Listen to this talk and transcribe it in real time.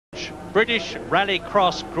British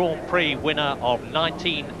Rallycross Grand Prix winner of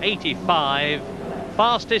 1985,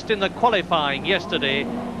 fastest in the qualifying yesterday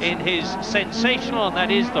in his sensational, and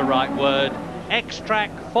that is the right word,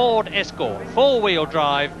 X-Track Ford Escort, four-wheel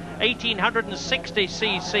drive,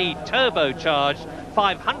 1860cc turbocharged,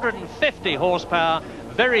 550 horsepower,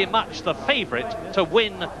 very much the favourite to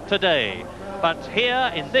win today. But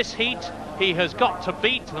here in this heat, he has got to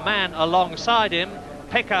beat the man alongside him,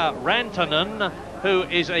 Pekka Rantanen, who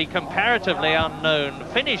is a comparatively unknown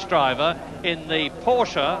Finnish driver in the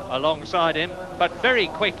Porsche alongside him, but very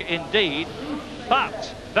quick indeed.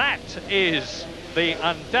 But that is the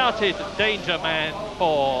undoubted danger man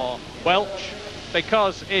for Welch,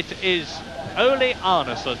 because it is Ole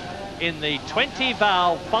Arnesen in the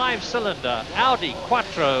 20-valve 5-cylinder Audi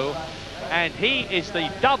Quattro, and he is the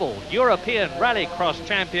double European Rallycross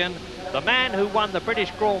champion, the man who won the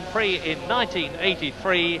British Grand Prix in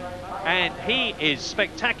 1983, and he is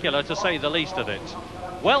spectacular to say the least of it.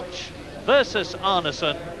 Welch versus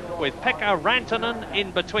Arnesen, with Pekka Rantanen in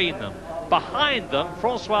between them. Behind them,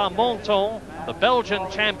 Francois Monton, the Belgian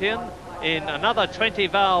champion, in another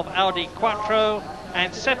 20-valve Audi Quattro,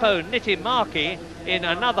 and Seppo Niittymaki in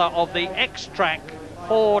another of the X-Track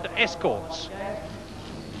Ford Escorts.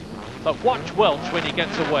 But watch Welch when he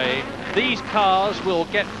gets away. These cars will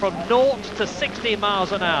get from 0 to 60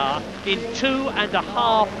 miles an hour in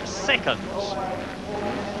 2.5 seconds.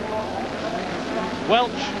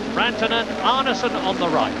 Welch, Rantanen, Arnesen on the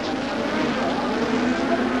right.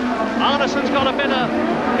 Arnesen's got a bit of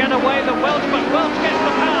getaway than Welch, but Welch gets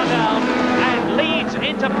the power down and leads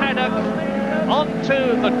into paddock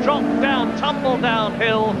onto the drop down, tumble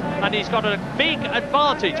downhill, and he's got a big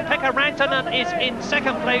advantage. Pekka Rantanen is in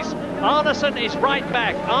second place. Arnesen is right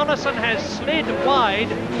back. Arnesen has slid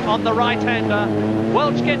wide on the right-hander.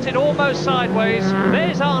 Welch gets it almost sideways.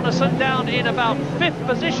 There's Arnesen down in about 5th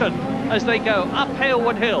position as they go up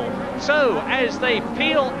Hailwood Hill. So as they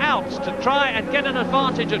peel out to try and get an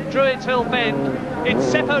advantage at Druids Hill Bend, it's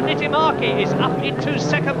Seppo Niittymaki is up into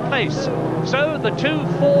second place. So the two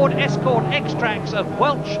Ford Escort X-Tracks of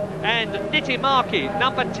Welch and Niittymaki,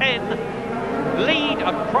 number 10, lead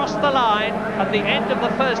across the line at the end of the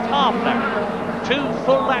first half lap. 2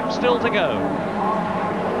 full laps still to go.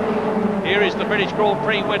 Here is the British Grand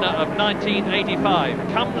Prix winner of 1985.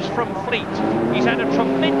 Comes from Fleet. He's had a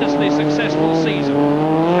tremendously successful season.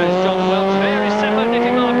 There's John Welch. There is Seppo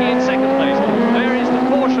Niittymaki in second place. There is the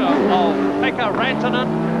Porsche of Pekka Rantanen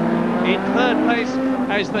in third place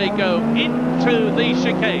as they go into the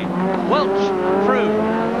chicane. Welch through.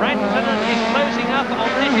 Rantanen is closing up on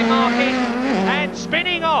Niittymaki, and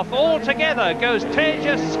spinning off altogether goes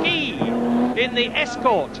Teja Ski in the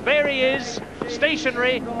Escort. There he is,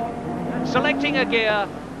 stationary, selecting a gear,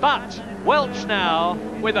 but Welch now,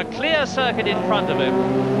 with a clear circuit in front of him,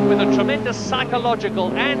 with a tremendous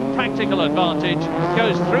psychological and practical advantage,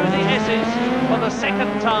 goes through the S's for the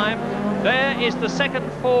second time. There is the second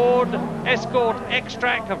Ford Escort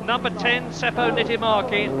X-Track of number 10, Seppo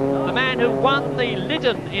Niittymaki, the man who won the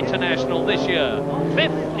Lydden International this year,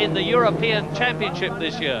 5th in the European Championship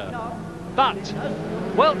this year. But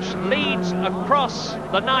Welch leads across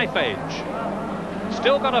the knife edge.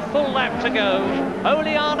 Still got a full lap to go.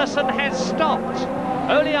 Ole Arnesen has stopped.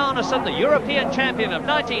 Ole Arnesen, the European champion of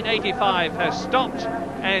 1985, has stopped,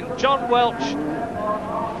 and John Welch,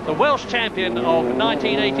 the Welsh champion of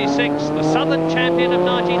 1986, the Southern champion of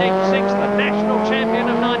 1986, the national champion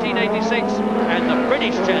of 1986, and the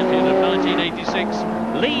British champion of 1986,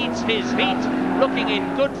 leads his heat, looking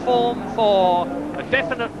in good form for a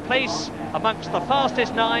definite place amongst the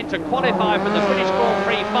fastest 9 to qualify for the British Grand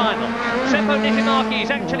Prix final. Seppo Niittymaki is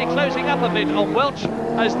actually closing up a bit on Welch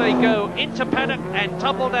as they go into paddock and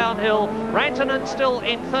tumble downhill. Rantanen still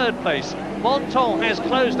in third place. Monton has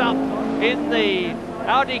closed up in the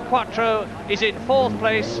Audi Quattro, is in 4th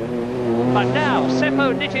place. But now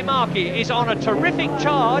Seppo Niittymaki is on a terrific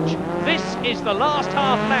charge. This is the last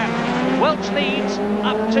half lap. Welch leads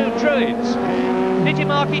up to Druids.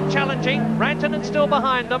 Niittymaki challenging, Rantanen still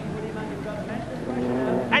behind them.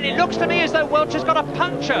 And it looks to me as though Welch has got a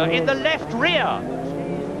puncture in the left rear.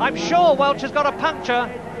 I'm sure Welch has got a puncture,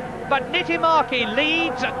 but Niittymaki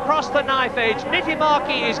leads across the knife edge.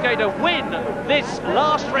 Niittymaki is going to win this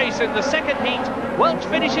last race in the second heat. Welch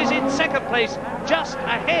finishes in second place, just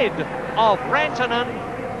ahead of Rantanen.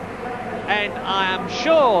 And I am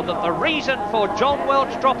sure that the reason for John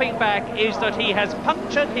Welch dropping back is that he has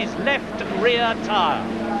punctured his left rear tyre.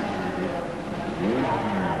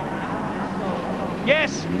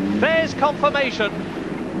 Yes, there's confirmation.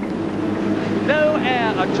 No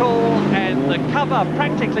air at all, and the cover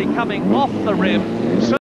practically coming off the rim.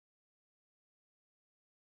 So